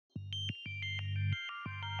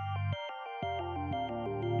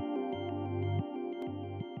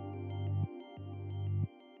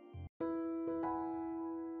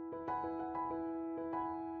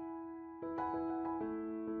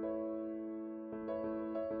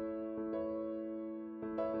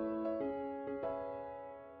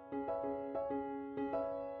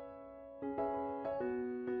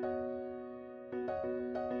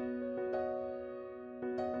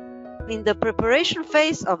In the preparation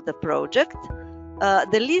phase of the project,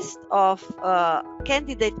 the list of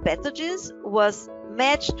candidate pathogens was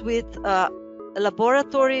matched with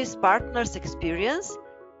laboratories partners' experience.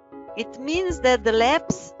 It means that the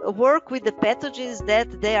labs work with the pathogens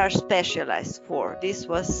that they are specialized for. This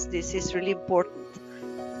is really important.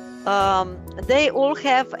 They all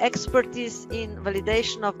have expertise in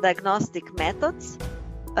validation of diagnostic methods,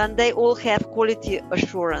 and they all have quality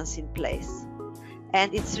assurance in place.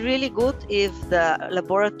 And it's really good if the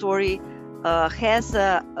laboratory has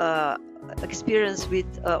experience with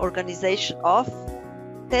organization of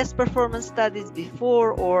test performance studies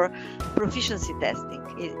before or proficiency testing.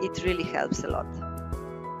 It really helps a lot.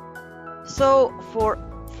 So for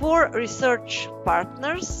 4 research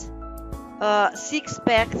partners, 6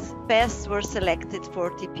 pests were selected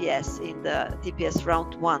for TPS in the TPS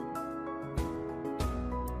round 1.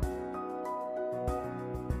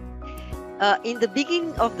 In the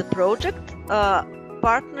beginning of the project,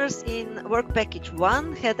 partners in work package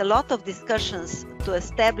 1 had a lot of discussions to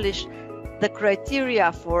establish the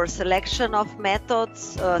criteria for selection of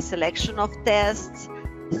methods, selection of tests,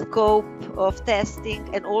 scope of testing,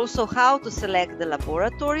 and also how to select the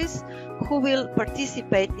laboratories who will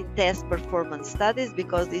participate in test performance studies,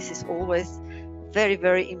 because this is always very,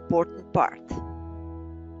 very important part.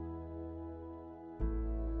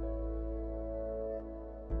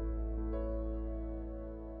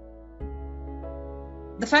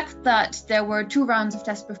 The fact that there were 2 rounds of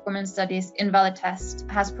test performance studies in VALITEST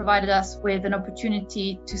has provided us with an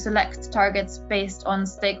opportunity to select targets based on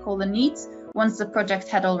stakeholder needs once the project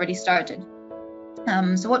had already started.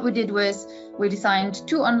 So what we did was we designed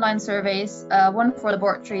 2 online surveys, one for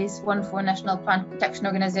laboratories, one for national plant protection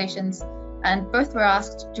organizations, and both were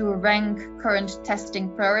asked to rank current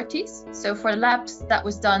testing priorities. So for labs, that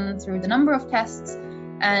was done through the number of tests,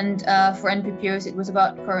 and for NPPOs, it was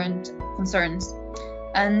about current concerns.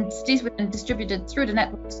 And these were then distributed through the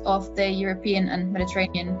networks of the European and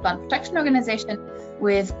Mediterranean Plant Protection Organization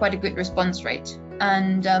with quite a good response rate.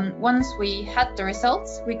 And once we had the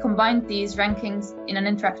results, we combined these rankings in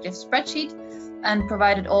an interactive spreadsheet and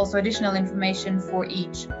provided also additional information for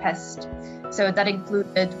each pest. So that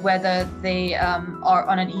included whether they are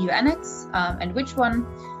on an EU annex and which one,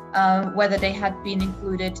 whether they had been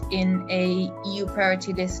included in a EU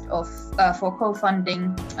priority list of for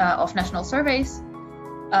co-funding of national surveys,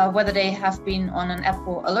 whether they have been on an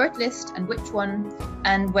EPO alert list and which one,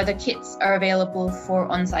 and whether kits are available for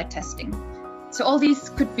on-site testing. So all these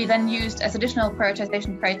could be then used as additional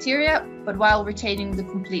prioritization criteria, but while retaining the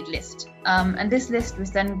complete list. And this list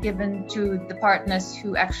was then given to the partners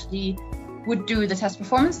who actually would do the test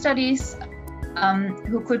performance studies,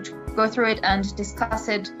 who could go through it and discuss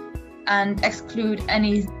it and exclude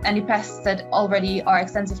any pests that already are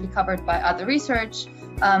extensively covered by other research,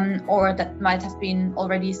 or that might have been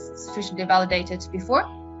already sufficiently validated before.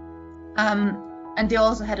 And they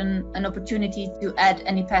also had an opportunity to add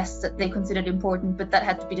any pests that they considered important, but that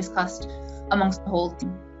had to be discussed amongst the whole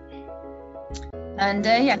team. And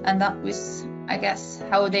and that was, I guess,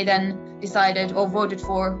 how they then decided or voted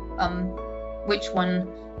for which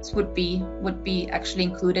ones would be actually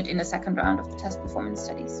included in the second round of the test performance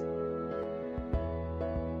studies.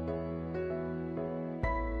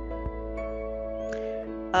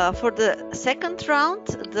 For the second round,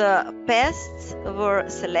 the pests were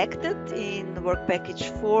selected in work package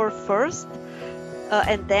 4 first,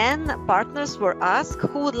 and then partners were asked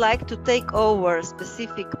who would like to take over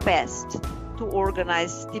specific pest to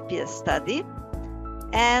organize TPS study.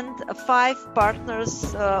 And 5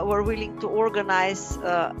 partners were willing to organize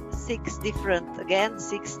 6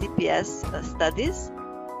 TPS studies.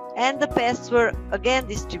 And the pests were again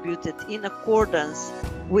distributed in accordance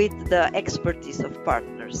with the expertise of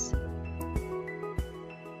partners.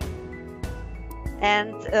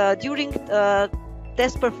 And during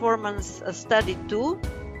test performance study 2,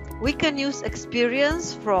 we can use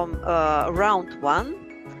experience from round 1.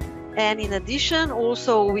 And in addition,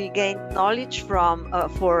 also we gained knowledge from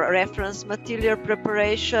for reference material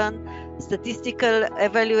preparation, statistical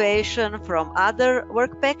evaluation from other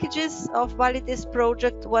work packages of VALITEST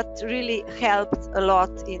project, what really helped a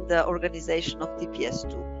lot in the organization of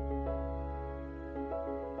TPS2.